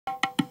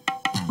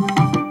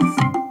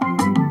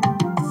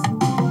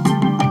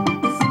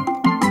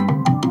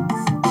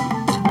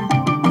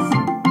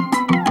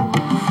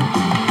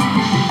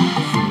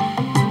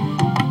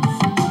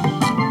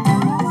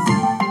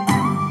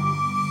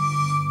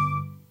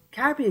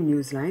Caribbean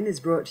Newsline is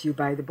brought to you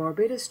by the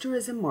Barbados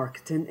Tourism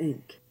Marketing,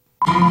 Inc.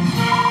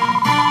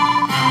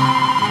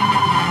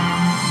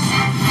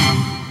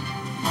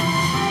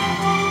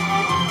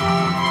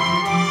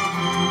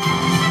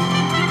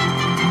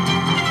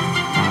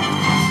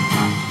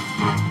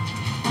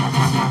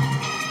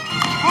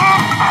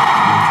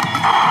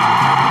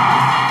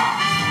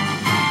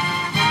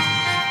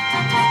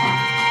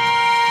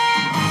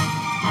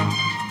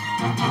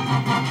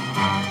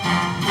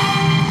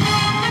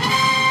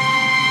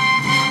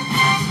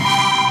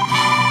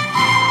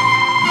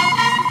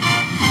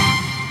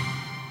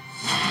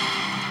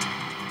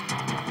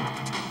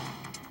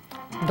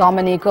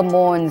 Dominica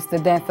mourns the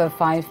death of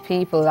 5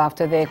 people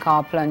after their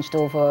car plunged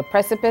over a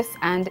precipice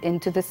and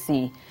into the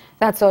sea.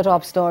 That's our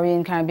top story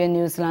in Caribbean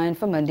Newsline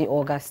for Monday,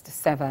 August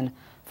 7.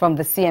 From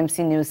the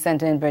CMC News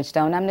Center in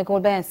Bridgetown, I'm Nicole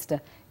Best.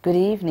 Good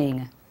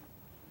evening.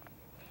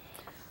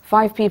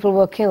 5 people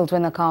were killed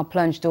when a car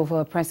plunged over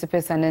a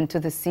precipice and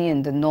into the sea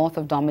in the north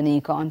of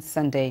Dominica on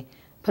Sunday.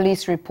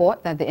 Police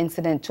report that the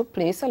incident took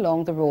place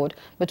along the road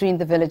between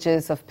the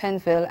villages of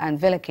Penville and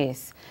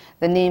Villacase.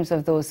 The names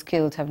of those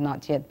killed have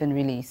not yet been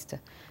released.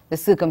 The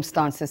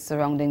circumstances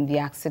surrounding the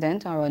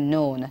accident are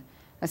unknown.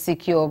 A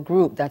secure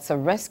group, that's a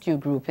rescue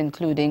group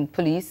including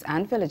police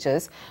and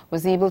villagers,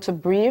 was able to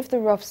brave the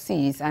rough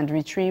seas and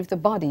retrieve the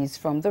bodies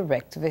from the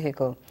wrecked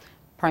vehicle.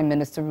 Prime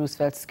Minister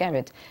Roosevelt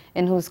Skerritt,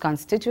 in whose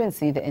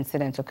constituency the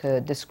incident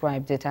occurred,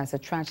 described it as a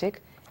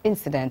tragic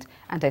incident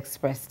and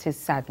expressed his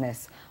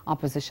sadness.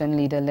 Opposition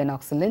leader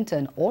Lennox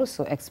Linton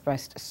also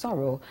expressed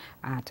sorrow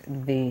at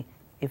the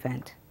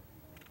event.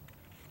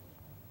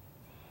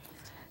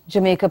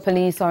 Jamaica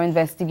police are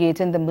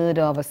investigating the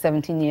murder of a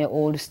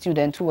 17-year-old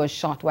student who was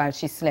shot while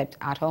she slept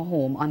at her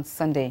home on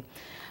Sunday.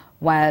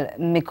 While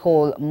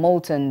Nicole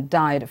Moulton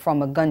died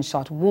from a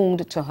gunshot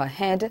wound to her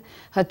head,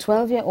 her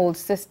 12-year-old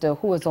sister,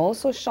 who was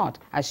also shot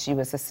as she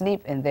was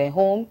asleep in their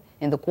home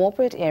in the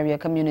corporate area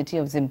community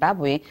of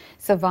Zimbabwe,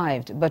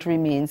 survived but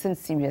remains in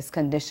serious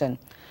condition.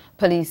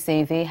 Police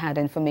say they had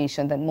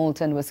information that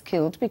Moulton was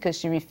killed because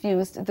she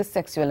refused the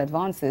sexual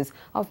advances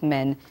of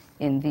men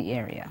in the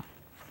area.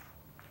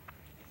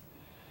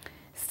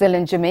 Still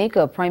in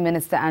Jamaica, Prime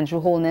Minister Andrew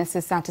Holness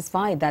is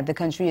satisfied that the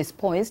country is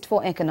poised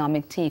for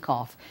economic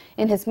takeoff.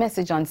 In his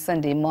message on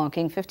Sunday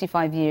marking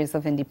 55 years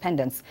of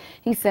independence,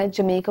 he said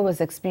Jamaica was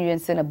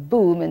experiencing a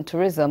boom in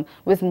tourism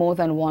with more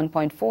than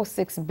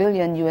 $1.46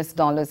 billion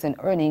in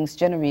earnings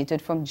generated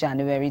from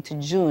January to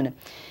June.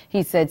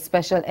 He said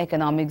special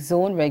economic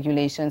zone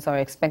regulations are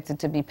expected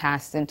to be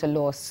passed into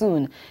law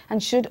soon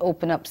and should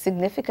open up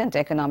significant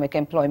economic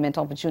employment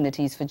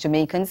opportunities for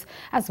Jamaicans,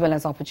 as well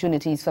as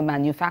opportunities for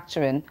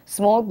manufacturing,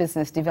 small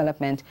business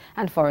development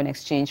and foreign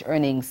exchange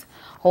earnings.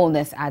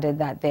 Holness added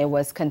that there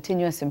was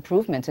continuous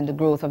improvement in the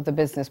growth of the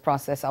business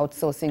process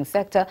outsourcing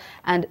sector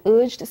and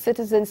urged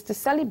citizens to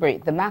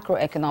celebrate the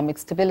macroeconomic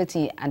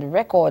stability and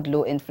record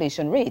low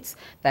inflation rates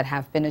that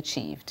have been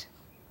achieved.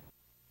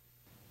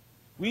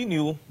 We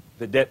knew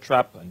the debt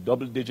trap and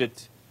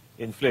double-digit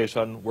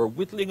inflation were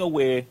whittling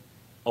away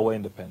our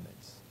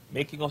independence,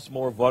 making us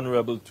more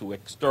vulnerable to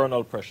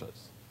external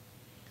pressures.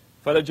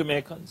 Fellow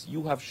Jamaicans,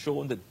 you have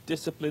shown the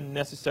discipline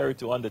necessary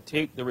to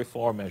undertake the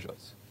reform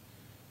measures.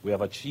 We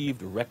have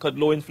achieved record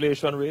low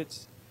inflation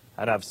rates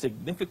and have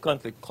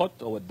significantly cut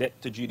our debt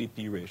to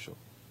GDP ratio.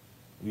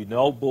 We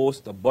now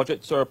boast a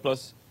budget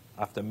surplus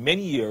after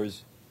many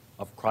years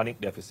of chronic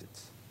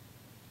deficits.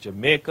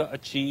 Jamaica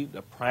achieved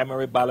a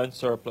primary balance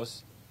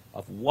surplus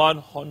of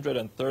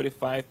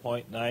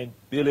 $135.9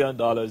 billion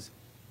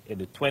in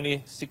the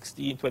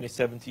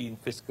 2016-2017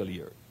 fiscal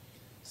year,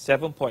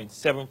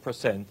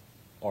 7.7%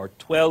 or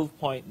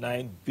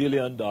 $12.9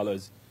 billion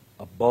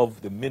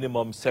above the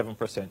minimum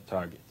 7%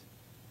 target.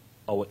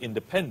 Our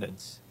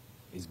independence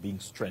is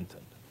being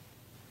strengthened.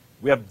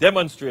 We have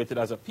demonstrated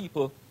as a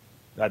people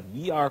that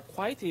we are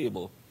quite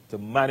able to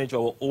manage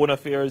our own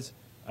affairs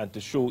and to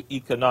show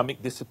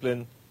economic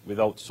discipline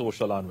without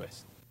social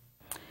unrest.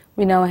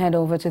 We now head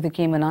over to the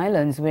Cayman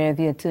Islands, where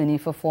the attorney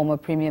for former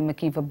Premier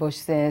Makiva Bush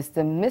says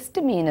the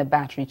misdemeanor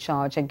battery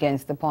charge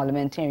against the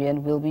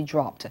parliamentarian will be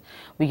dropped.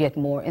 We get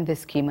more in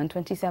this Cayman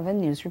 27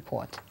 news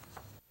report.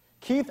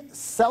 Keith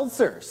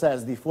Seltzer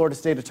says the Florida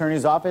State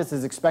Attorney's Office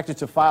is expected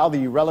to file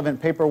the relevant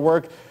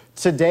paperwork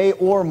today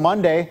or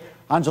Monday.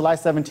 On July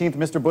 17th,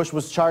 Mr. Bush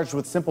was charged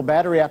with simple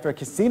battery after a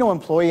casino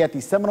employee at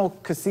the Seminole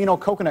Casino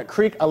Coconut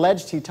Creek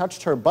alleged he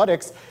touched her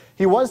buttocks.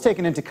 He was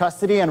taken into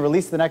custody and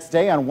released the next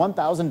day on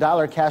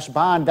 $1,000 cash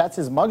bond. That's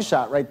his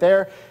mugshot right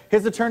there.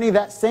 His attorney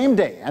that same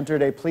day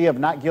entered a plea of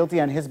not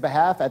guilty on his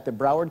behalf at the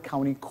Broward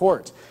County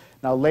Court.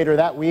 Now, later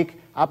that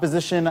week,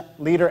 opposition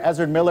leader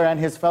Ezra Miller and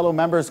his fellow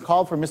members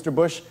called for Mr.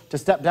 Bush to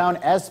step down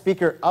as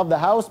Speaker of the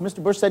House.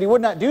 Mr. Bush said he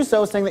would not do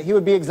so, saying that he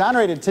would be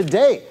exonerated.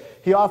 Today,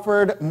 he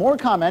offered more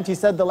comment. He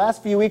said the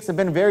last few weeks have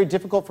been very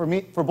difficult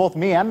for both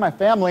me and my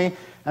family,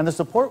 and the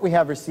support we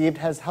have received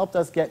has helped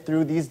us get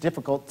through these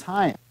difficult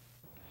times.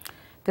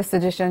 The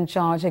sedition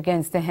charge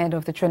against the head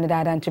of the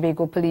Trinidad and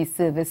Tobago Police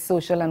Service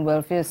Social and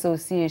Welfare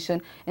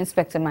Association,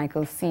 Inspector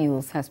Michael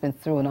Seals, has been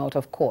thrown out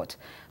of court.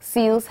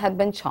 Seals had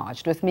been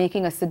charged with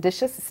making a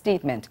seditious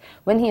statement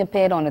when he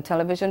appeared on a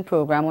television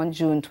program on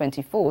June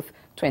 24,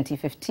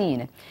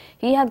 2015.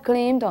 He had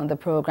claimed on the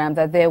program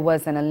that there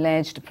was an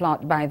alleged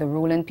plot by the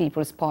ruling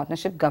People's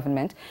Partnership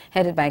government,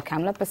 headed by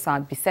Kamla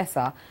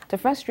Persad-Bissessar, to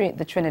frustrate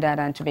the Trinidad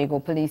and Tobago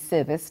Police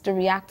Service to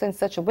react in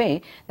such a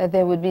way that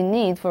there would be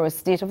need for a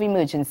state of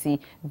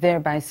emergency,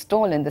 thereby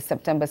stalling the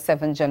September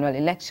 7 general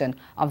election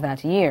of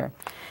that year.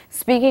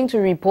 Speaking to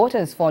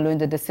reporters following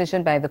the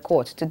decision by the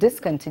court to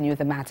discontinue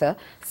the matter,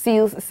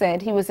 Seals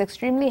said he was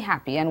extremely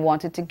happy and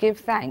wanted to give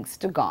thanks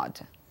to God.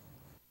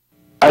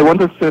 I want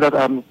to say that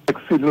I'm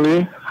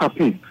exceedingly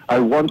happy. I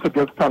want to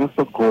give thanks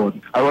to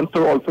God. I want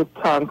to also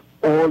thank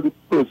all the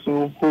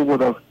persons who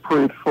would have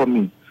prayed for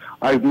me.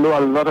 I know a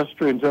lot of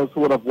strangers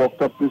who would have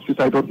walked up the street.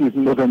 I don't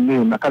even know their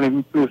name. I can't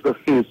even place the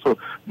face. So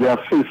they are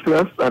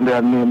faceless and they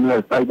are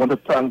nameless. I want to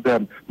thank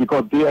them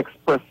because they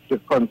expressed the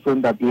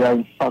concern that they are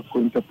in fact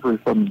going to pray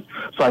for me.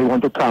 So I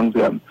want to thank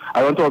them.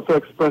 I want to also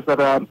express that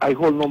I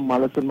hold no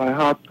malice in my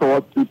heart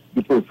towards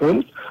the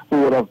persons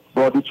who would have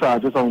brought the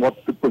charges and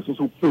what the persons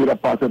who played a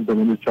part in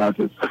bringing the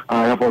charges.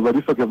 I have already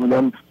forgiven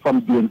them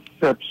from the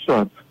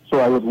inception. So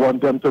I would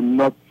want them to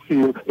not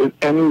feel in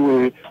any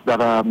way that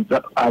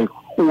that I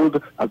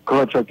hold a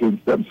grudge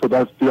against them. So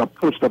that's the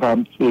approach that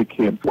I'm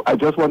taking. I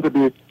just want to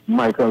be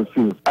Michael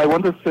Seals. I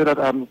want to say that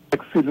I'm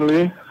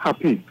exceedingly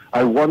happy.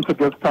 I want to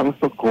give thanks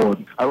to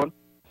God.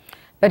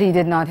 But he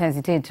did not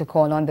hesitate to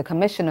call on the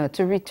commissioner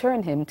to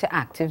return him to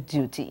active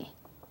duty.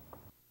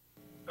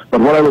 But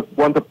what I would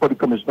want to put the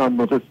commissioner on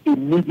notice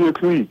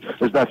immediately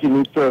is that he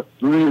needs to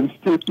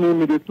reinstate me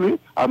immediately,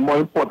 and more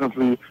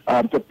importantly,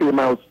 to pay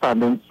my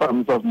outstanding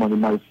sums of money.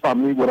 My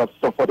family would have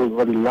suffered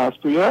over the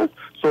last 2 years,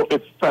 so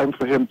it's time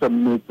for him to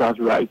make that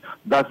right.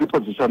 That's the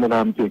position that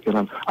I'm taking,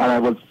 and I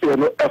will spare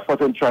no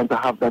effort in trying to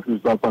have that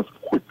resolved as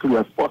quickly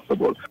as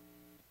possible.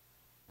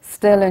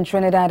 Still in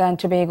Trinidad and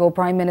Tobago,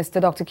 Prime Minister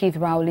Dr. Keith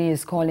Rowley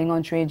is calling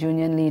on trade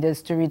union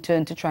leaders to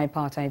return to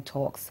tripartite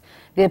talks.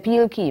 The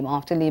appeal came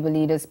after Labour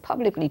leaders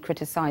publicly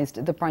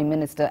criticised the Prime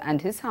Minister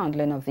and his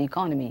handling of the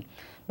economy.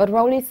 But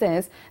Rowley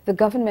says the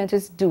government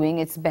is doing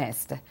its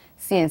best.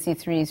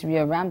 CNC3's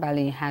Ria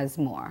Rambali has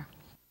more.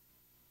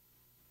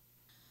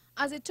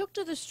 As it took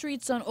to the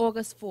streets on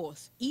August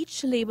 4th,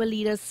 each Labour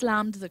leader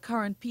slammed the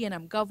current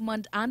PNM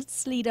government and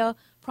its leader,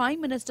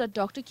 Prime Minister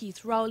Dr.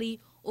 Keith Rowley,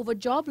 over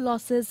job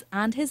losses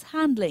and his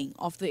handling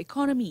of the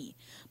economy.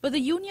 But the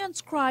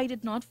union's cry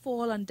did not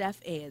fall on deaf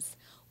ears.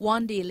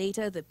 One day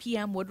later, the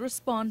PM would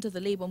respond to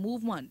the Labour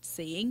movement,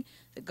 saying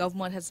the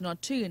government has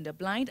not turned a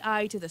blind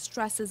eye to the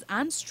stresses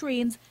and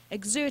strains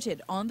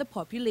exerted on the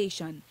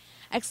population.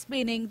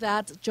 Explaining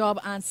that job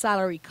and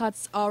salary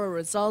cuts are a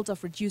result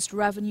of reduced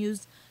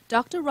revenues,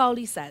 Dr.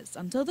 Rowley says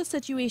until the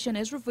situation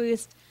is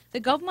reversed,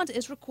 the government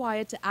is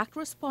required to act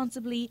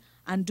responsibly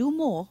and do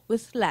more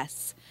with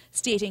less.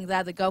 Stating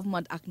that the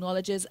government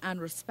acknowledges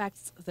and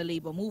respects the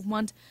Labour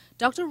movement,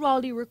 Dr.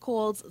 Rowley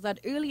recalls that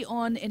early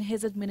on in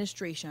his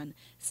administration,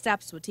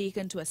 steps were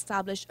taken to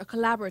establish a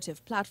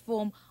collaborative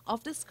platform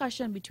of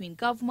discussion between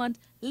government,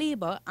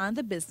 Labour and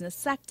the business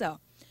sector.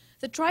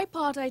 The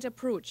tripartite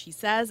approach, he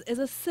says, is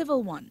a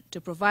civil one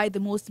to provide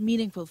the most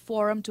meaningful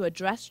forum to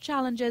address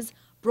challenges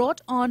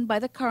brought on by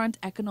the current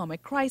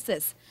economic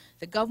crisis.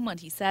 The government,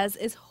 he says,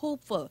 is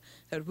hopeful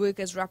that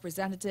workers'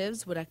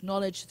 representatives would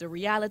acknowledge the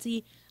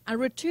reality and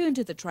return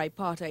to the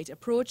tripartite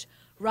approach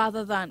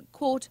rather than,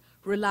 quote,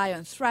 rely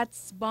on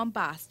threats,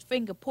 bombast,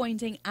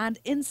 finger-pointing and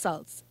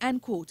insults,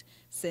 end quote,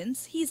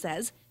 since, he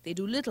says, they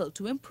do little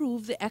to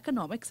improve the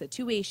economic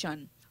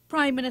situation.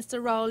 Prime Minister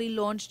Rowley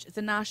launched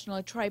the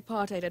National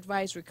Tripartite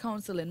Advisory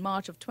Council in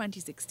March of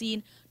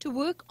 2016 to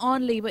work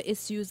on labour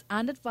issues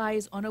and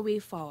advise on a way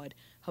forward.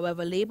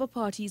 However, Labour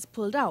parties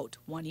pulled out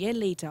 1 year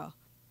later.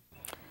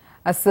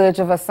 A surge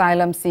of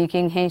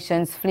asylum-seeking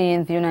Haitians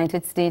fleeing the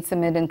United States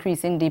amid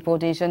increasing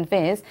deportation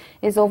fears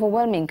is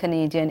overwhelming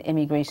Canadian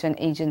immigration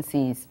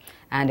agencies,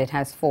 and it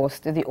has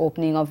forced the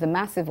opening of the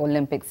massive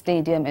Olympic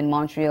Stadium in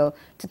Montreal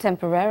to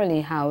temporarily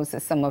house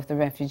some of the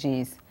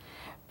refugees.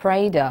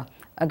 PRIDA,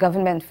 a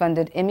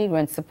government-funded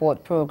immigrant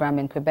support program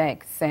in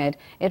Quebec, said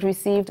it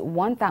received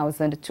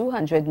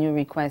 1,200 new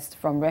requests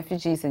from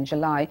refugees in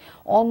July,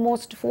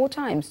 almost 4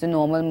 times the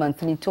normal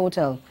monthly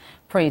total.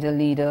 PRIDA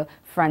leader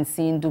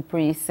Francine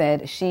Dupree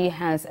said she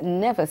has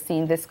never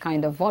seen this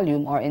kind of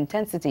volume or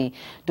intensity.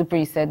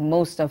 Dupree said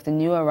most of the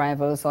new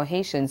arrivals are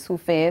Haitians who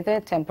fear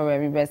their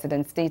temporary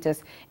resident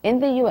status in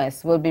the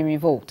U.S. will be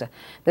revoked.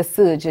 The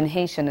surge in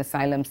Haitian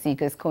asylum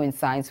seekers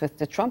coincides with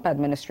the Trump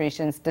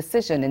administration's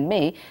decision in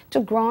May to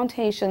grant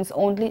Haitians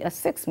only a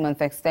 6-month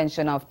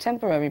extension of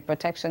temporary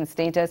protection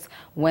status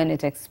when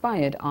it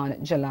expired on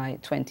July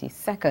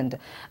 22nd.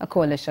 A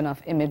coalition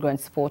of immigrant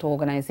support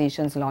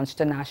organizations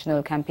launched a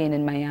national campaign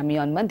in Miami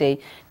on Monday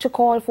to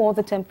call for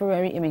the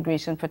temporary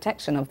immigration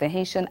protection of the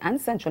Haitian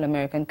and Central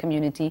American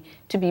community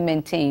to be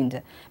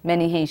maintained.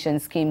 Many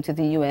Haitians came to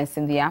the U.S.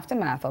 in the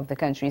aftermath of the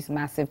country's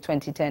massive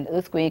 2010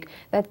 earthquake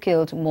that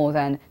killed more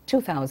than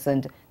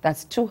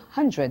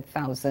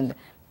 200,000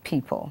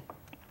 people.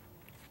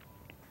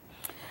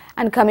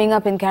 And coming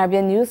up in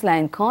Caribbean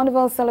Newsline,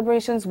 Carnival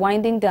celebrations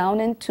winding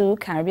down in 2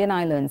 Caribbean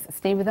islands.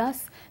 Stay with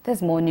us.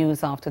 There's more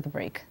news after the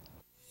break.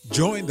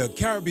 Join the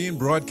Caribbean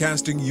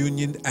Broadcasting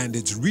Union and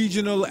its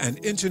regional and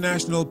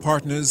international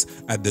partners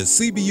at the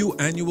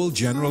CBU Annual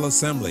General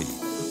Assembly,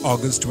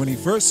 August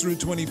 21st through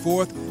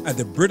 24th at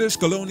the British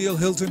Colonial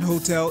Hilton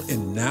Hotel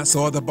in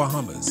Nassau, the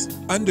Bahamas,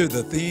 under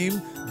the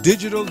theme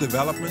Digital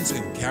Developments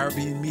in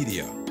Caribbean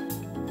Media.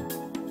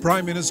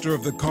 Prime Minister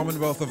of the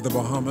Commonwealth of the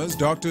Bahamas,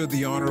 Dr.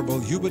 the Honorable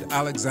Hubert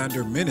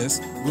Alexander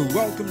Minnis, will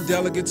welcome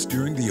delegates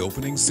during the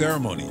opening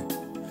ceremony.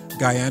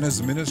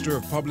 Guyana's Minister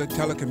of Public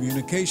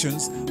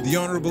Telecommunications, the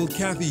Honorable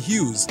Kathy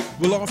Hughes,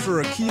 will offer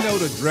a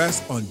keynote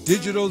address on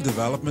digital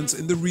developments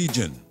in the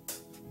region.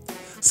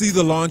 See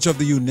the launch of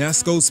the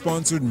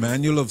UNESCO-sponsored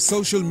Manual of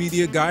Social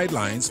Media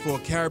Guidelines for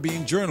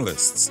Caribbean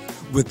Journalists,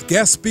 with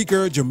guest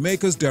speaker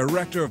Jamaica's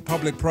Director of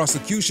Public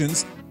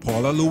Prosecutions,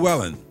 Paula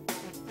Llewellyn.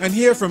 And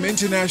hear from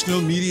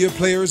international media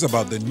players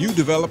about the new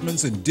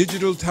developments in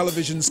digital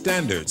television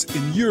standards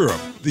in Europe,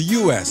 the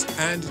US,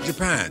 and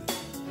Japan.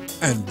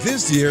 And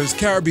this year's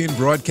Caribbean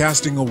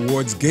Broadcasting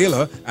Awards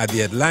Gala at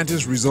the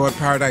Atlantis Resort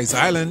Paradise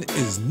Island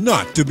is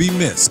not to be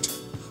missed.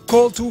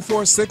 Call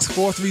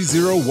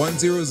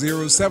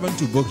 246-430-1007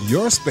 to book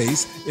your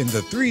space in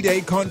the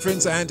 3-day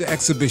conference and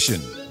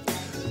exhibition.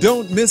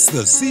 Don't miss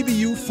the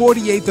CBU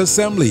 48th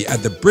Assembly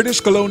at the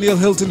British Colonial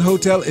Hilton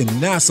Hotel in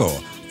Nassau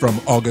from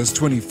August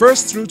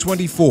 21st through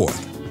 24th.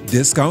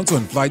 Discounts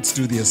on flights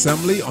to the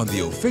Assembly on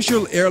the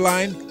official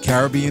airline,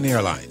 Caribbean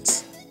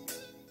Airlines.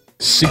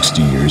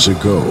 60 years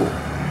ago,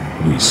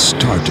 we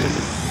started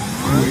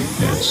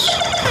greatness.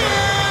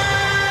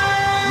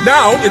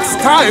 Now it's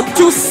time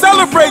to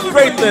celebrate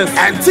greatness.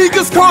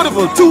 Antigua's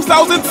Carnival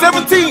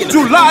 2017,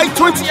 July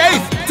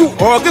 28th to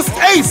August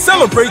 8th,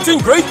 celebrating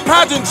great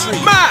pageantry,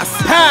 mass,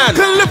 pan,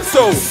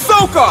 calypso,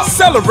 soca,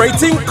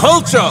 celebrating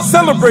culture,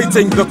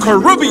 celebrating the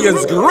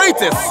Caribbean's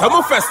greatest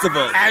summer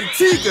festival,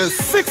 Antigua's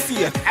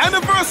 60th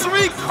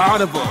anniversary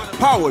carnival,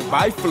 powered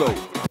by Flow.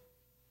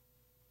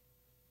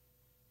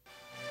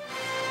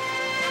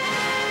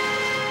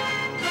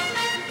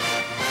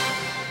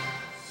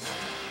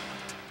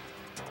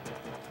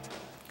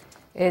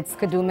 It's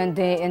Kadooman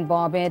Day in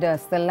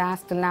Barbados, the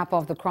last lap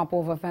of the Crop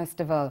Over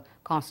Festival.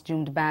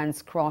 Costumed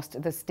bands crossed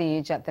the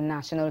stage at the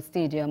National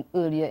Stadium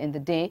earlier in the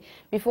day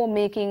before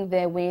making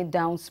their way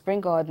down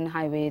Spring Garden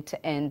Highway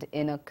to end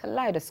in a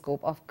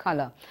kaleidoscope of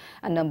color.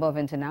 A number of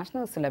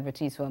international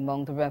celebrities were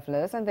among the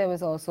revelers, and there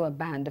was also a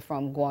band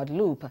from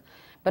Guadeloupe.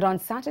 But on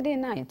Saturday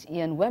night,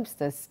 Ian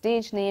Webster's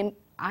stage name,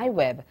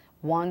 iWeb,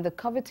 won the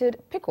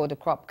coveted Pico de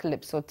Crop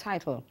Calypso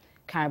title.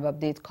 Carib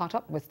Update caught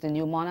up with the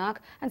new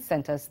monarch and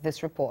sent us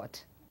this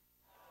report.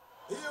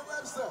 Ian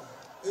Webster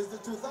is the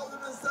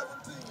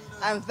 2017.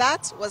 And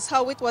that was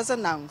how it was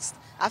announced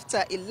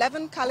after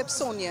 11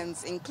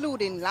 Calypsonians,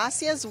 including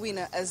last year's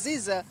winner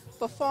Aziza,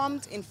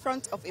 performed in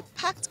front of a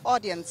packed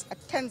audience at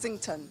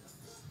Kensington.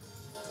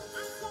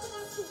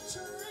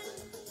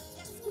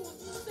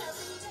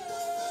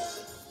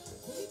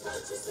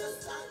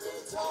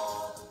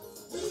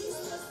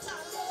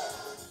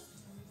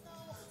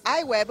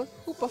 iWeb,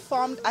 who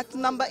performed at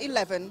number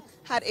 11,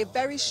 had a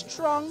very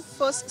strong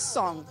first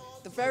song,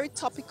 the very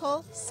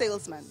topical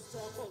Salesman.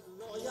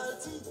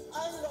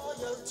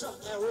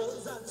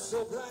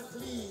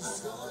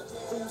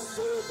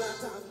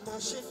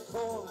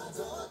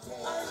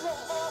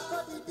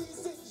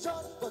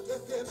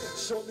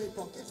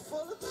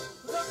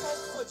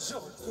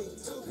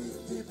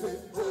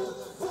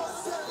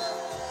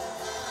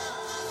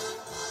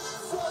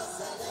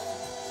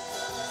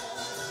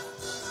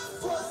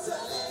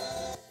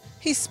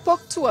 He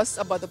spoke to us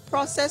about the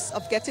process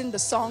of getting the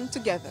song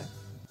together.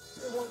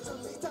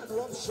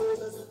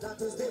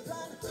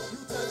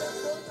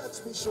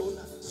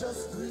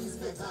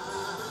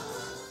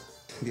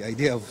 The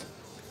idea of,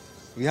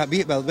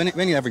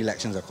 whenever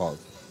elections are called,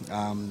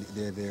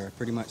 they're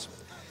pretty much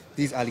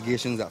these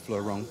allegations that flow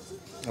around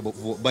about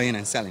vote buying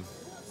and selling,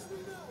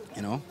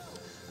 you know.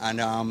 And,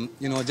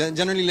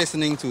 generally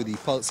listening to the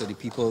pulse of the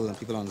people and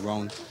people on the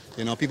ground,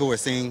 people were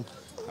saying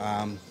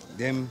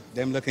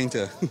them looking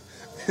to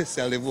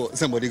sell their vote,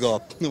 somebody go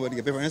up, nobody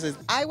get paper.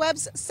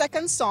 iWeb's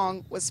second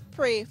song was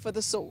Pray for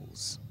the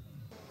Souls.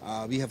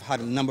 We have had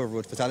a number of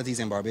road fatalities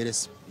in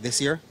Barbados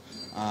this year,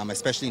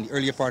 especially in the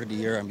earlier part of the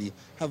year, and we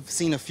have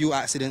seen a few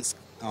accidents,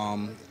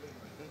 in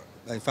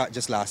fact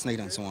just last night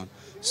and so on.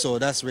 So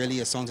that's really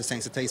a song to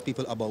sensitize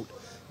people about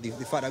the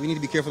fact that we need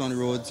to be careful on the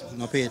roads,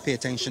 pay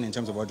attention in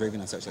terms of our driving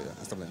and such like that,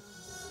 and stuff like that.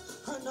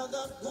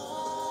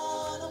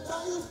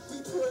 We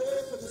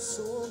pray for the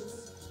souls.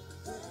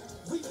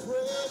 We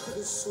pray for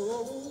the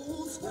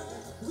souls.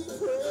 We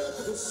pray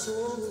for the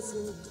souls.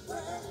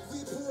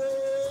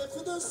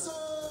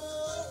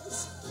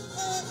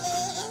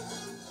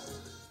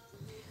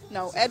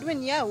 Now,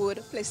 Edwin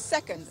Yearwood placed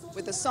second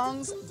with the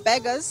songs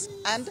Beggars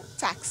and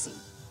Taxi.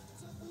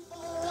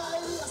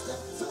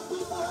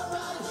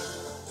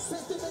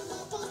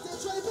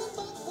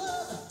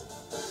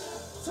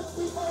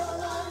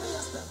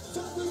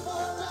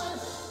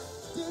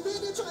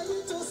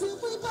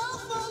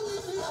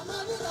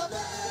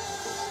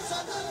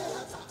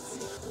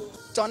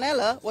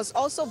 Donella was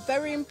also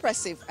very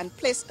impressive and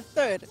placed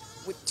third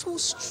with 2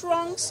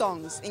 strong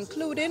songs,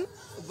 including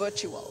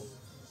Virtual.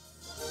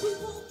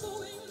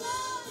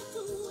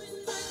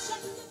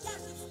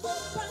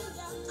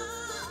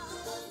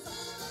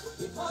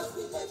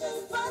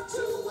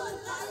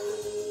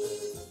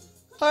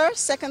 Her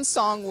second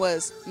song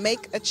was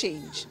Make a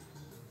Change.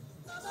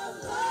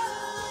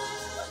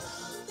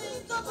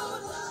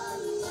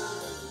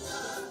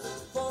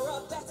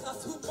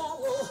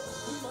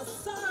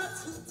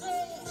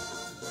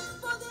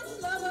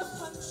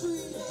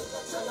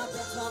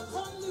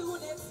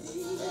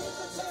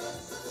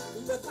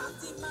 Look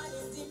at the man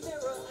in the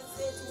mirror and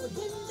say to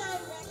him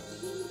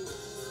directly,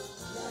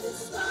 let it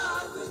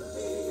start with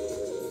me.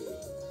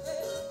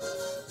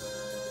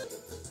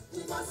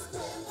 We must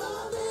stand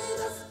on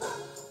it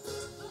back.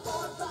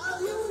 Our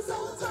values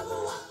out of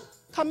what?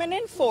 Coming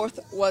in fourth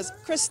was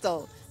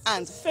Crystal,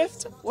 and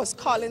fifth was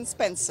Colin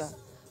Spencer.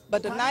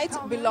 But the night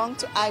belonged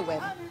to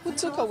IWEB, who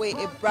took away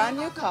a brand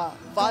new car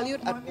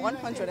valued at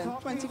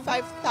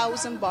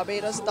 $125,000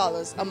 Barbados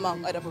dollars,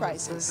 among other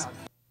prizes.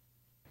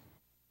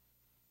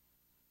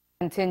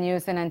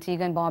 Continues in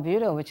Antigua and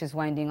Barbuda, which is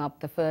winding up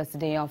the first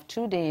day of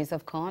 2 days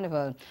of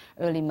Carnival.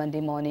 Early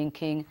Monday morning,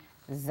 King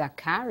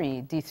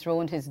Zachary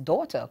dethroned his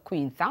daughter,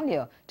 Queen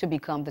Thalia, to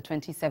become the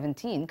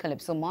 2017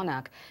 Calypso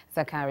monarch.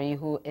 Zachary,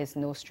 who is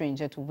no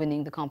stranger to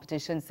winning the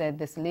competition, said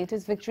this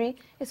latest victory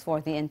is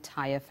for the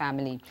entire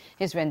family.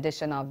 His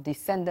rendition of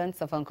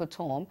Descendants of Uncle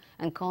Tom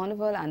and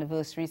Carnival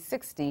Anniversary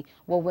 60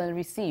 were well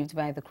received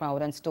by the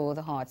crowd and stole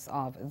the hearts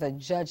of the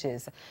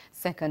judges.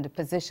 Second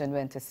position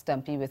went to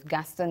Stumpy with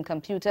Gaston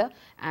Computer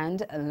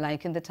and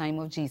Like in the Time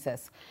of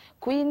Jesus.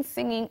 Queen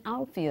singing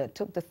Althea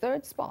took the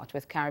third spot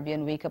with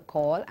Caribbean Wake Up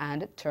Call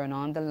and Turn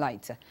on the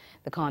Light.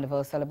 The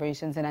carnival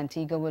celebrations in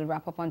Antigua will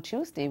wrap up on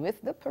Tuesday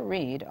with the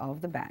Parade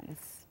of the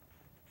Bands.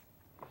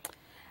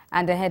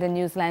 And ahead in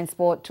Newsline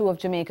Sport, 2 of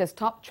Jamaica's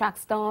top track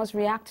stars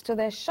react to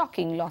their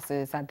shocking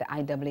losses at the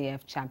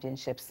IAAF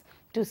Championships.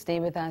 Do stay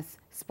with us.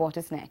 Sport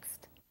is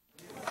next.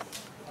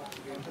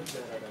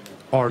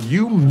 Are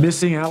you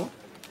missing out?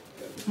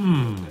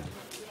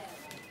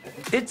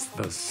 It's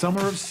the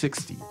summer of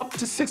 60. Up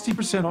to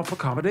 60% off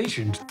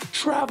accommodations,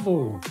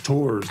 travel,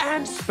 tours,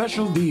 and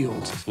special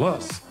deals.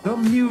 Plus, the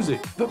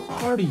music, the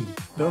party,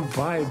 the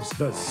vibes,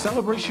 the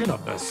celebration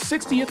of the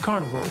 60th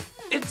Carnival.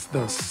 It's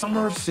the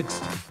summer of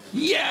 60.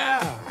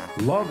 Yeah!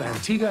 Love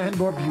Antigua and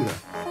Barbuda.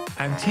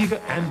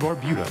 Antigua and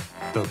Barbuda.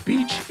 The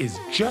beach is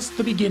just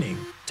the beginning.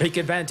 Take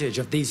advantage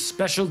of these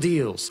special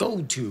deals.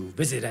 Go to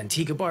visit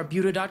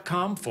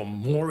AntiguaBarbuda.com for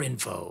more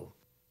info.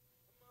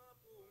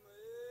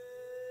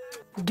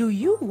 Do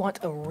you want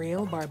a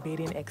real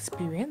Barbadian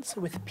experience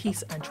with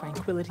peace and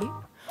tranquility?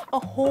 A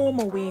home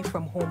away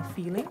from home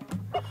feeling?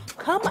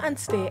 Come and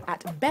stay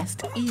at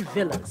Best E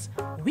Villas.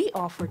 We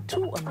offer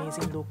 2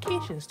 amazing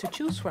locations to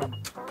choose from,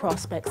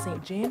 Prospect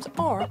St. James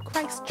or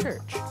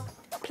Christchurch.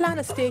 Plan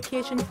a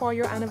staycation for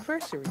your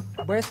anniversary,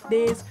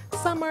 birthdays,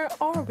 summer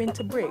or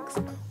winter breaks,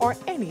 or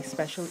any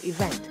special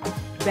event.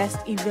 Best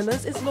E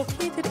Villas is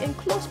located in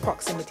close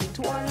proximity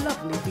to our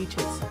lovely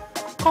beaches.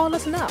 Call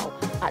us now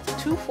at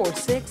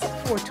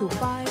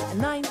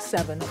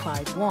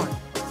 246-425-9751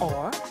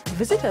 or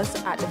visit us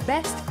at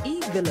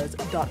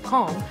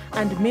bestevillas.com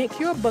and make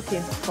your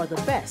booking for the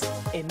best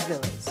in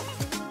villas.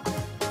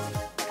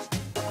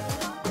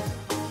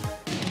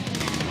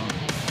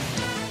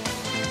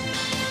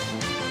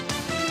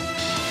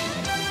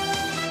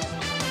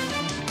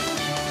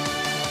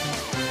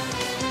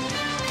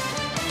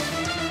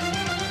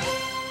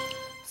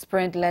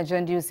 Sprint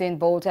legend Usain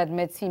Bolt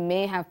admits he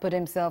may have put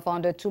himself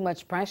under too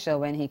much pressure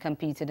when he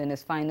competed in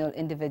his final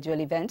individual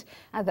event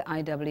at the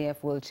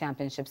IAAF World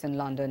Championships in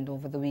London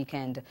over the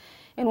weekend.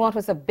 In what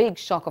was a big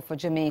shocker for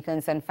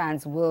Jamaicans and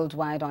fans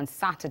worldwide on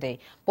Saturday,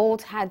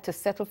 Bolt had to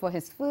settle for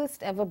his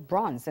first ever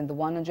bronze in the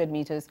 100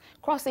 meters,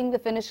 crossing the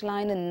finish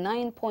line in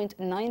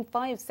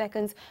 9.95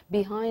 seconds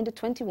behind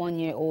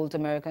 21-year-old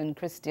American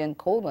Christian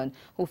Coleman,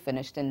 who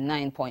finished in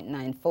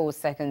 9.94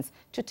 seconds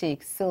to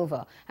take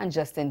silver, and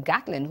Justin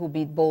Gatlin, who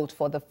beat Bolt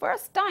for the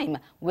first time,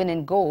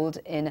 winning gold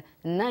in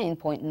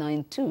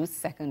 9.92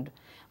 seconds.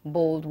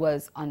 Bolt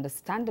was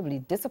understandably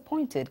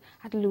disappointed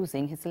at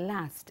losing his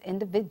last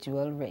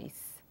individual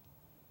race.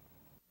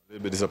 A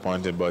little bit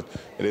disappointed, but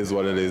it is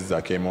what it is.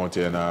 I came out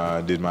here and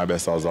I did my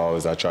best as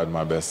always. I tried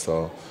my best,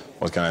 so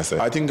what can I say?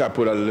 I think I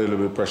put a little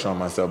bit of pressure on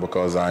myself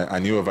because I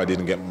knew if I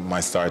didn't get my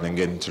start and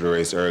get into the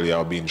race early,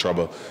 I'll be in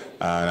trouble.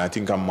 And I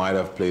think I might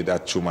have played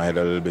that through my head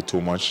a little bit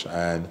too much.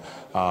 And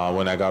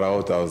when I got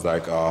out, I was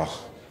like, oh,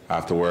 I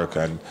have to work.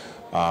 And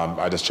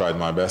I just tried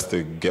my best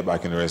to get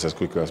back in the race as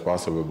quickly as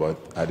possible, but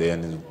at the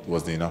end, it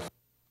wasn't enough.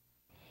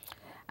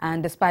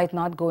 And despite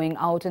not going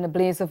out in a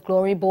blaze of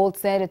glory, Bolt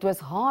said it was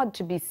hard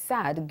to be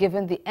sad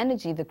given the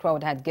energy the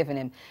crowd had given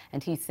him.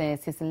 And he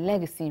says his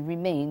legacy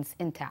remains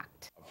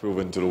intact. I've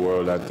proven to the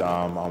world that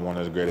I'm one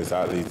of the greatest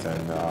athletes,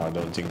 and I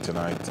don't think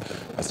tonight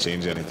has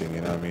changed anything.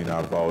 You know what I mean?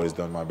 I've always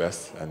done my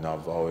best, and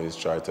I've always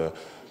tried to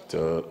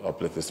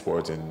uplift the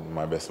sport in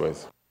my best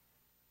ways.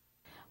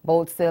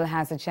 Bolt still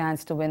has a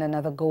chance to win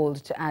another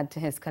gold to add to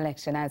his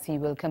collection as he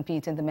will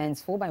compete in the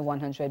men's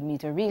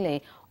 4x100-meter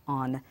relay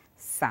on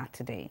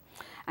Saturday.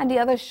 And the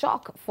other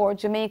shock for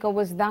Jamaica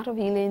was that of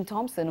Elaine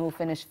Thompson, who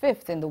finished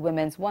 5th in the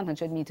women's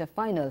 100-meter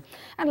final.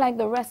 And like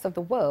the rest of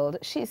the world,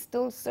 she's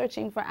still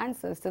searching for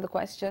answers to the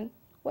question,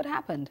 what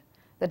happened?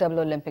 The double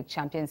Olympic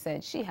champion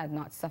said she had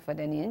not suffered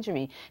any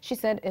injury. She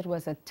said it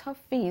was a tough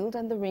field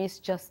and the race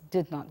just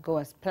did not go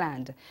as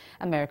planned.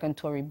 American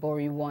Tori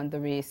Bori won the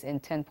race in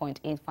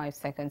 10.85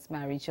 seconds.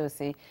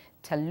 Marie-Josée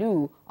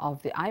Talou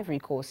of the Ivory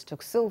Coast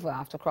took silver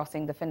after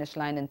crossing the finish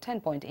line in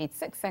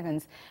 10.86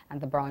 seconds, and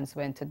the bronze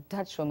went to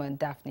Dutch woman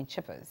Daphne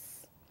Chippers.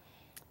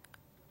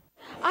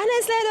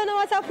 Honestly, I don't know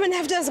what happened.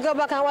 I've just go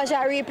back and watch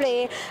that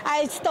replay.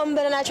 I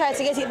stumbled and I tried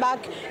to get it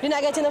back. Did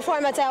not get in the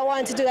format I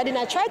wanted to do. I did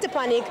not try to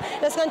panic.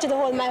 Just continue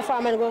to hold my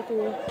form and go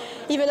through.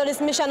 Even though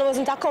this mission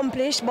wasn't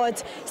accomplished,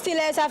 but still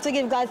I just have to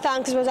give God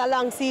thanks. It was a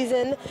long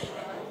season,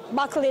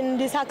 battling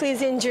this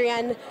Achilles injury,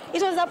 and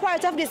it was a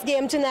part of this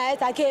game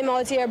tonight. I came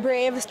out here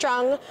brave,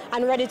 strong,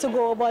 and ready to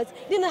go, but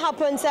it didn't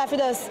happen, so I have to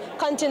just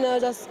continue,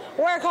 just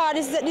work hard.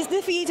 This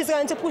defeat is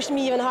going to push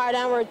me even harder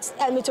and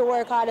help me to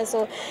work harder,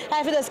 so I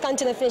have to just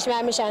continue to finish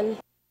my mission.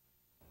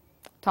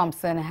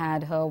 Thompson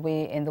had her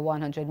way in the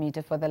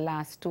 100-meter for the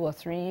last 2 or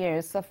 3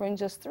 years, suffering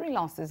just 3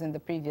 losses in the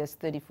previous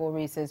 34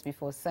 races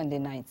before Sunday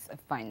night's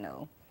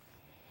final.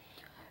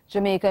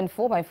 Jamaican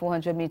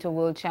 4x400-meter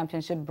World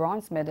Championship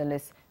bronze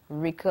medalist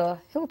Rika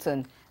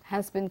Hilton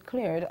has been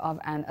cleared of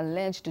an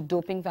alleged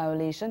doping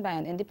violation by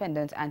an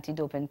independent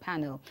anti-doping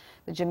panel.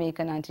 The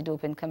Jamaican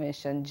Anti-Doping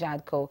Commission,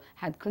 JADCO,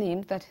 had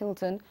claimed that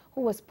Hilton,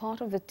 who was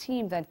part of the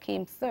team that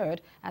came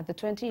third at the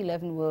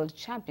 2011 World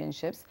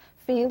Championships,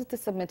 failed to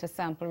submit a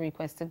sample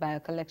requested by a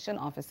collection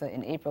officer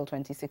in April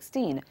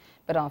 2016.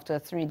 But after a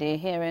 3-day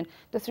hearing,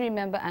 the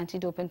 3-member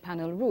anti-doping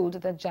panel ruled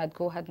that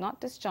JADCO had not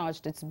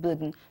discharged its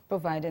burden,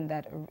 providing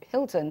that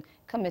Hilton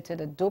committed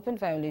a doping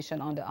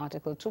violation under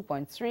Article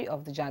 2.3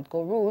 of the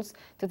JADCO rules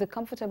to the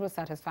comfortable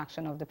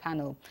satisfaction of the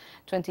panel.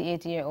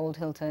 28-year-old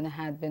Hilton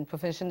had been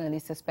provisionally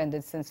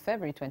suspended since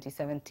February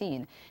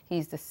 2017.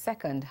 He's the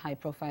second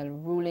high-profile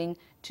ruling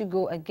to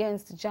go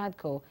against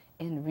JADCO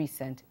in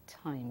recent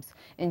times.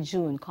 In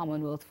June,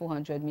 Commonwealth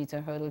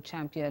 400-meter hurdle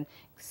champion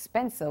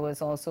Spencer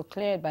was also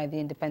cleared by the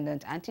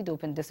independent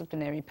anti-doping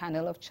disciplinary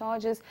panel of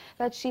charges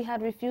that she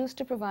had refused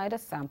to provide a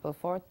sample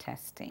for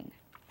testing.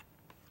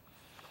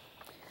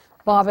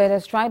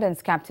 Barbados Trident's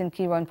captain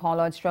Kieron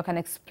Pollard struck an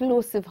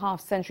explosive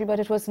half-century, but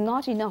it was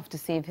not enough to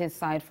save his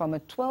side from a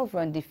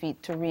 12-run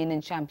defeat to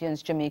reigning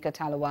champions Jamaica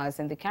Tallawahs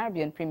in the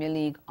Caribbean Premier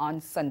League on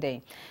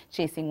Sunday.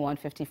 Chasing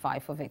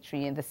 155 for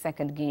victory in the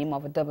second game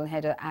of a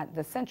doubleheader at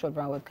the Central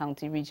Broward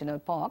County Regional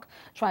Park,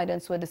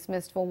 Tridents were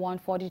dismissed for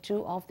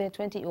 142 of their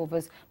 20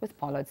 overs, with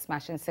Pollard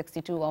smashing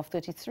 62 of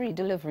 33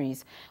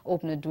 deliveries.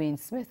 Opener Dwayne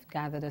Smith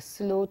gathered a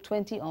slow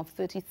 20 of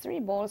 33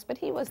 balls, but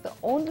he was the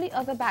only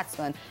other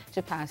batsman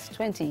to pass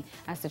 20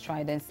 as the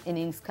Trident's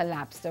innings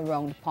collapsed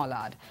around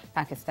Pollard.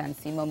 Pakistan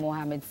seamer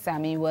Mohammad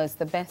Sami was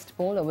the best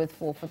bowler with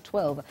 4 for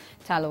 12.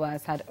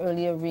 Tallawahs had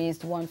earlier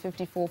raised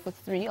 154 for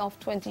 3 of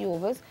 20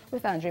 overs,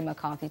 with Andre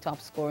McCarthy top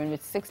scoring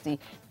with 60.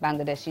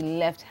 Bangladeshi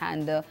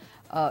left-hander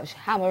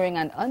hammering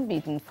an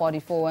unbeaten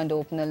 44 and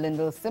opener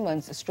Lyndall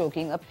Simmons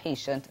stroking a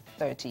patient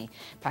 30.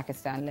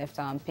 Pakistan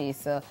left-arm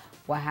pacer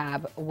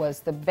Wahab was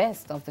the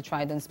best of the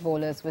Trident's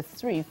bowlers with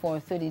 3 for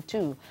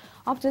 32.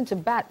 Opting to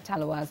bat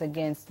Tallawahs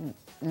against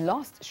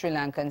lost Sri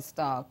Lankan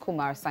star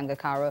Kumar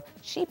Sangakkara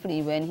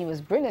cheaply when he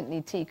was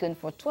brilliantly taken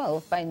for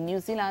 12 by New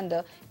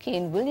Zealander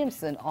Kane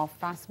Williamson off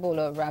fast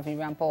bowler Ravi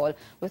Rampal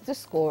with the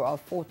score of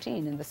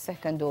 14 in the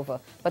second over.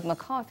 But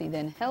McCarthy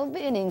then held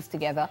the innings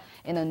together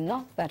in a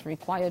knock that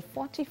required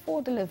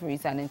 44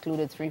 deliveries and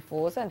included 3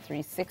 fours and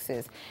 3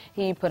 sixes.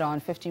 He put on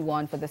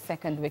 51 for the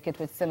second wicket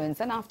with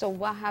Simmons, and after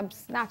Wahab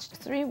snatched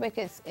 3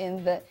 wickets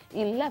in the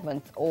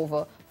 11th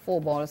over, 4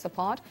 balls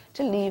apart,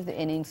 to leave the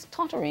innings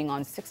tottering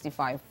on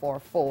 65 for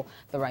 4.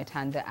 The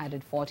right-hander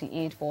added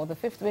 48 for the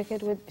 5th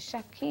wicket with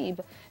Shakib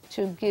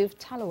to give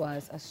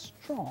Tallawahs a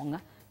strong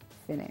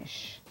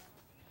finish.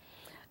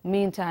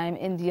 Meantime,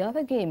 in the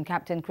other game,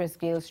 Captain Chris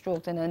Gayle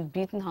stroked an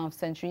unbeaten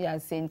half-century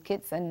as St.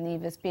 Kitts and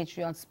Nevis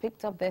Patriots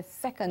picked up their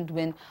second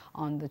win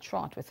on the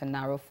trot with a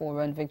narrow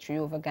 4-run victory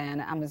over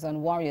Guyana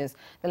Amazon Warriors.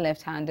 The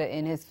left-hander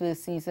in his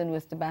first season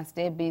with the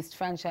Basse-based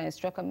franchise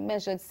struck a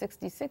measured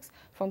 66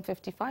 from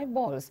 55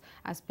 balls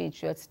as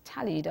Patriots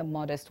tallied a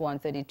modest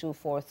 132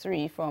 for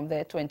 3 from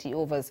their 20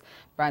 overs.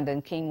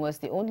 Brandon King was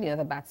the only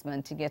other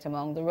batsman to get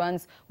among the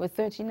runs with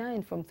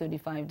 39 from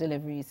 35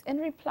 deliveries. In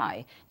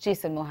reply,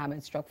 Jason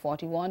Mohammed struck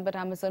 41, but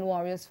Amazon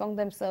Warriors found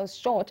themselves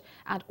short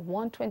at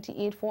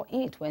 128 for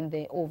 8 when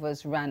their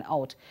overs ran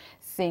out.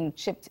 Singh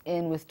chipped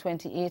in with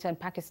 28 and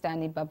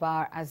Pakistani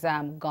Babar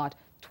Azam got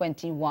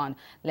 21.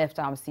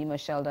 Left-arm seamer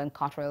Sheldon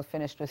Cottrell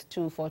finished with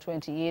 2 for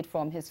 28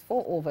 from his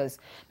 4 overs,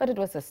 but it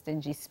was a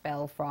stingy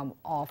spell from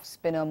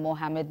off-spinner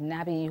Mohammad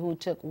Nabi, who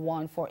took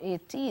 1 for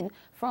 18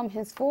 from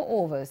his 4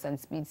 overs, and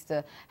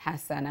speedster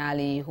Hassan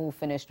Ali, who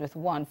finished with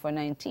 1 for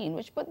 19,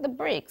 which put the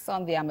brakes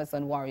on the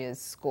Amazon Warriors'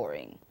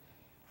 scoring.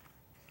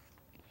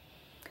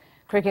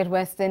 Cricket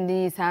West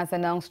Indies has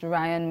announced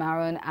Ryan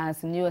Maron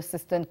as new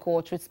assistant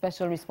coach with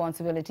special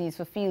responsibilities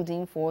for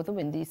fielding for the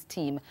Windies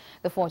team.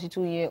 The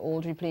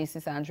 42-year-old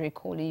replaces Andre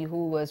Kohli,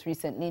 who was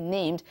recently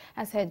named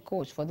as head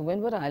coach for the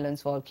Windward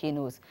Islands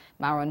Volcanoes.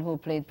 Maron, who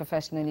played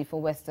professionally for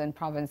Western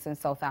Province in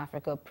South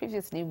Africa,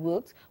 previously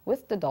worked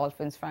with the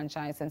Dolphins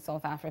franchise in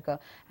South Africa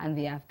and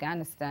the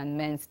Afghanistan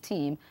men's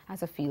team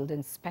as a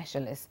fielding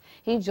specialist.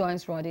 He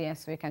joins Roddy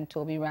Eswick and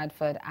Toby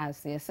Radford as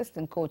the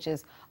assistant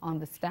coaches on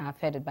the staff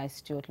headed by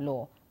Stuart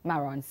Law.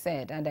 Maron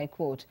said, and I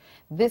quote,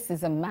 "This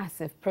is a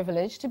massive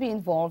privilege to be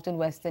involved in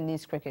West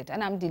Indies cricket,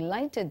 and I'm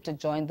delighted to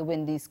join the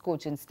Windies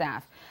coaching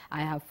staff.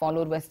 I have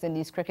followed West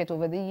Indies cricket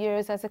over the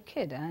years as a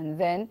kid and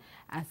then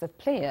as a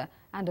player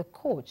and a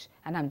coach,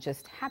 and I'm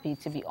just happy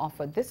to be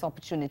offered this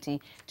opportunity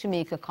to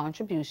make a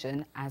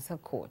contribution as a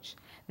coach.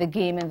 The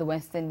game in the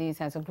West Indies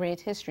has a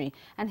great history,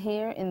 and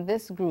here in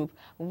this group,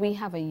 we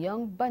have a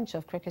young bunch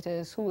of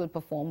cricketers who will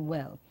perform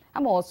well.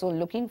 I'm also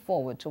looking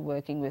forward to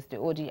working with the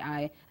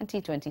ODI and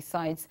T20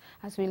 sides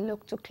as we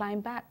look to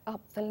climb back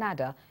up the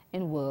ladder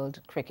in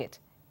world cricket."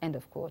 End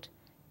of quote.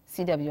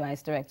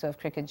 CWI's Director of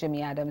Cricket,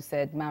 Jimmy Adams,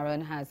 said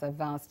Maron has a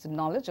vast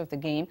knowledge of the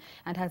game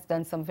and has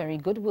done some very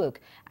good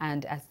work.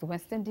 And as the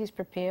West Indies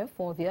prepare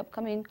for the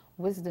upcoming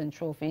Wisden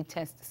Trophy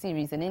Test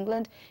Series in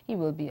England, he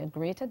will be a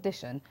great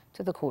addition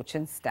to the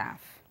coaching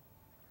staff.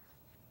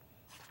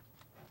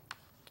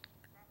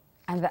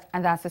 And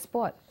that's the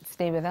sport.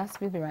 Stay with us.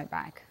 We'll be right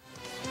back.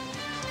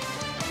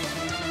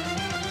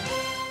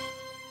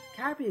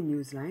 Caribbean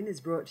Newsline is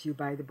brought to you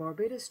by the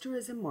Barbados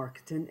Tourism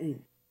Marketing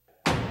Inc.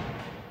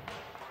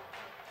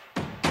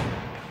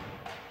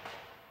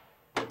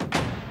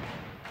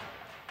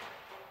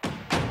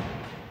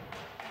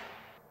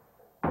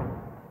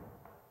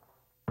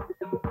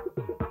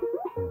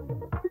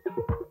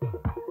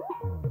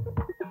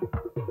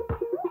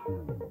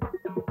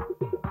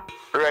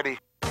 Ready.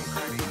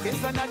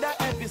 It's another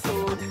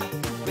episode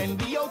when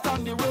we out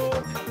on the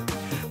road.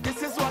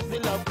 This is what we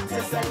love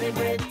to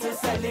celebrate, to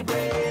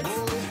celebrate.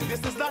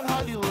 This is not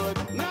Hollywood.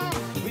 No,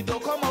 we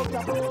don't come out the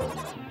road.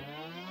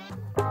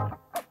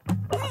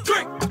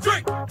 Drink,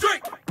 drink,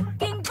 drink.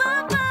 King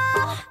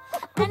Baba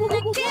and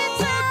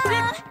Nikita.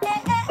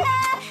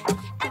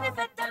 Every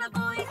fact that I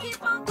go, you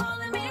keep on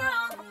calling me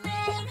wrong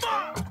name.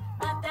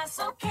 But that's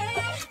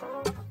okay,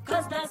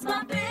 cause that's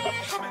my babe.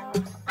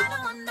 I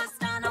don't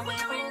understand how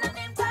wearing a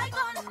name tag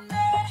on me.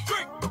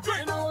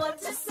 You know what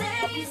to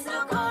say, you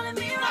still calling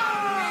me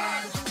wrong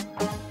name.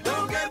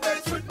 Don't get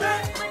vexed with me.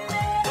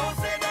 Don't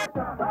say that.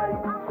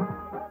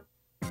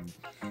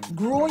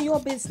 Grow your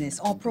business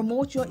or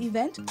promote your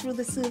event through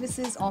the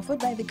services offered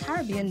by the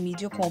Caribbean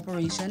Media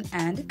Corporation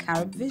and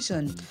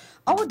CaribVision.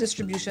 Our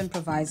distribution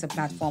provides a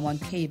platform on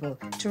cable,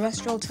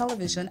 terrestrial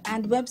television,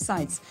 and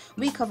websites.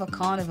 We cover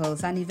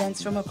carnivals and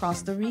events from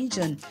across the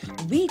region.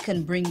 We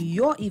can bring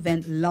your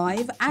event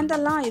live and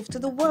alive to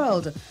the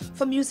world.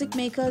 For music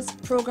makers,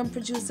 program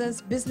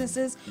producers,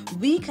 businesses,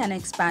 we can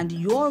expand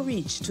your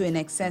reach to in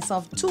excess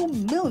of 2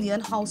 million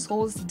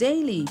households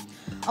daily.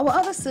 Our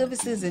other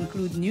services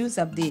include news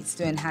updates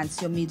to enhance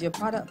your media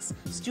products,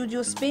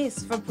 studio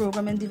space for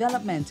program and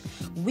development.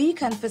 We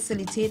can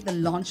facilitate the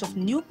launch of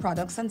new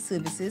products and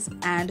services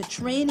and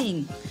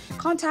training.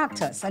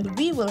 Contact us and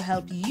we will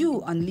help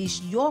you unleash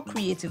your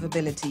creative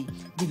ability,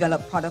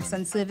 develop products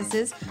and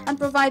services, and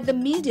provide the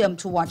medium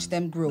to watch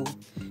them grow.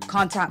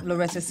 Contact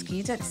Loretta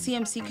Skeet at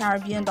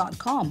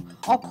cmccaribbean.com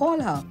or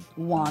call her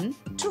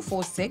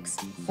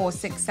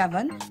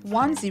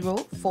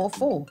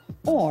 1-246-467-1044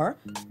 or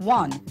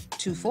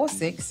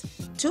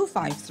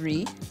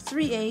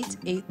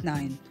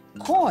 1-246-253-3889.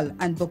 Call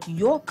and book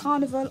your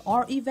carnival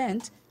or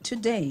event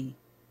today.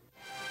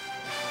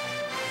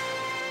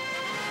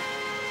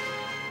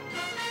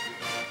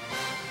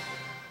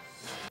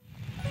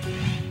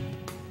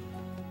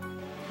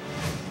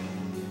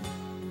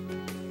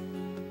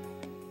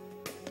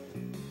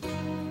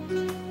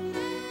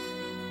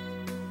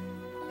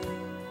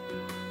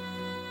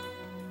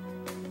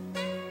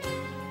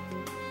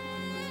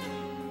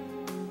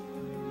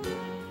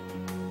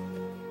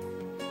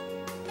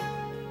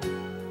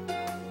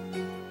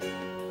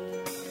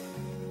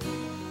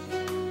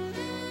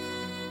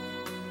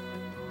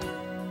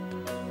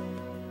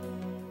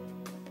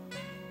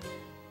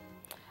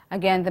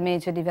 Again, the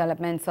major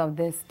developments of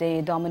this day.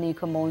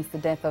 Dominica mourns the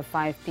death of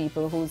 5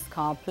 people whose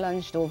car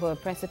plunged over a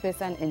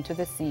precipice and into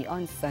the sea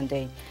on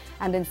Sunday.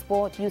 And in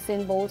sport,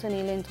 Usain Bolt and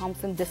Elaine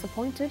Thompson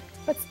disappointed,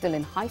 but still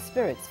in high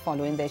spirits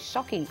following their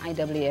shocking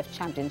IAAF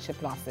championship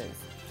losses.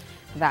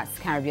 That's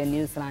Caribbean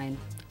Newsline.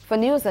 For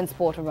news and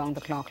sport around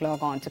the clock,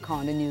 log on to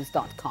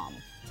cornernews.com.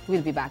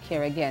 We'll be back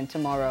here again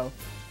tomorrow.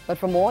 But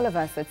from all of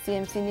us at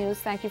CMC News,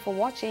 thank you for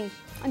watching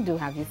and do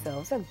have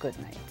yourselves a good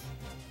night.